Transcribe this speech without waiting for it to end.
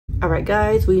All right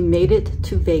guys, we made it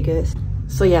to Vegas.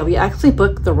 So yeah, we actually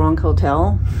booked the wrong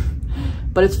hotel,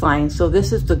 but it's fine. So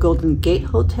this is the Golden Gate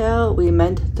Hotel. We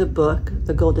meant to book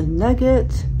the Golden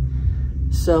Nugget.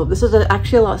 So this is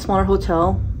actually a lot smaller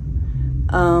hotel.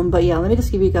 But yeah, let me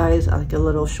just give you guys like a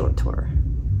little short tour.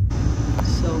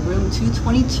 So room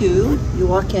 222, you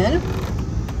walk in,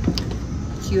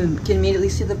 you can immediately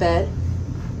see the bed.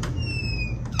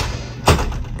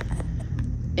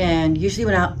 And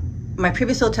usually my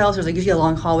previous hotels, there's like usually a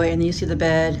long hallway and then you see the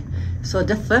bed. So it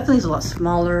definitely is a lot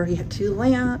smaller. You have 2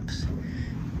 lamps,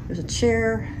 there's a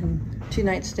chair and 2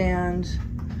 nightstands,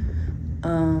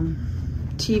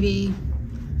 TV.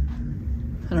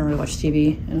 I don't really watch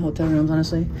TV in hotel rooms,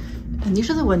 honestly. And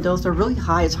usually the windows, they're really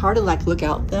high. It's hard to like look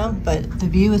out them, but the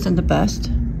view isn't the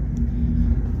best.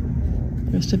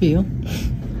 There's the view.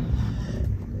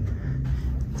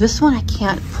 This one I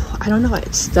can't, I don't know,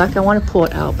 it's stuck. I want to pull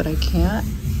it out, but I can't.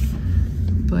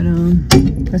 But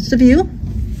that's the view.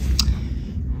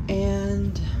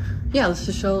 And yeah, let's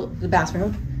just show the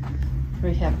bathroom.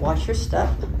 We have wash your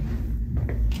stuff.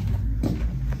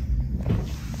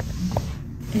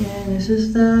 And this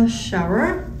is the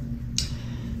shower.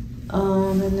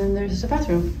 And then there's the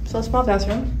bathroom. So a small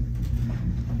bathroom.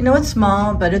 You know, it's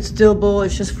small, but it's doable.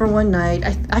 It's just for one night.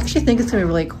 I actually think it's gonna be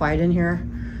really quiet in here.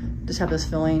 Just have this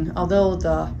feeling. Although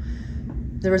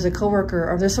there was a coworker,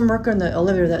 or there's some worker in the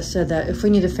elevator that said that if we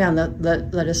need a fan,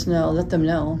 let us know, let them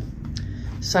know.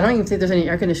 So I don't even think there's any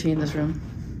air conditioning in this room,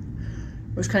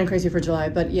 which is kind of crazy for July,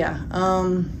 but yeah.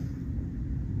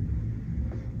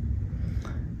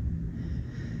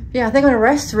 Yeah, I think I'm gonna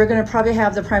rest. We're gonna probably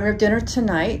have the prime rib dinner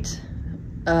tonight.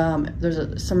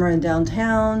 There's somewhere in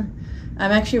downtown.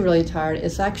 I'm actually really tired.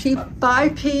 It's actually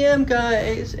 5 p.m.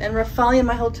 guys, and we're finally in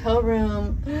my hotel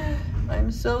room.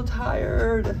 I'm so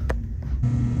tired.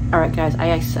 All right guys,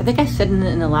 I think I said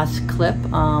in the last clip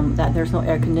that there's no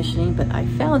air conditioning, but I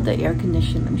found the air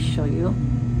conditioning. Let me show you.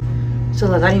 So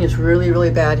the lighting is really,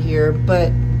 really bad here,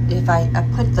 but if I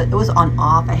put it was on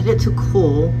off, I hit it to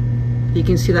cool. You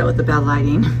can see that with the bad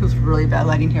lighting. It was really bad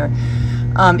lighting here.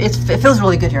 It feels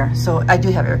really good here. So I do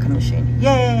have air conditioning.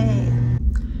 Yay!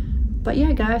 But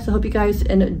yeah, guys, I hope you guys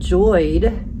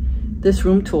enjoyed this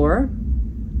room tour.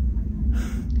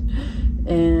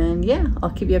 And yeah,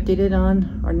 I'll keep you updated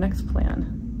on our next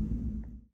plan.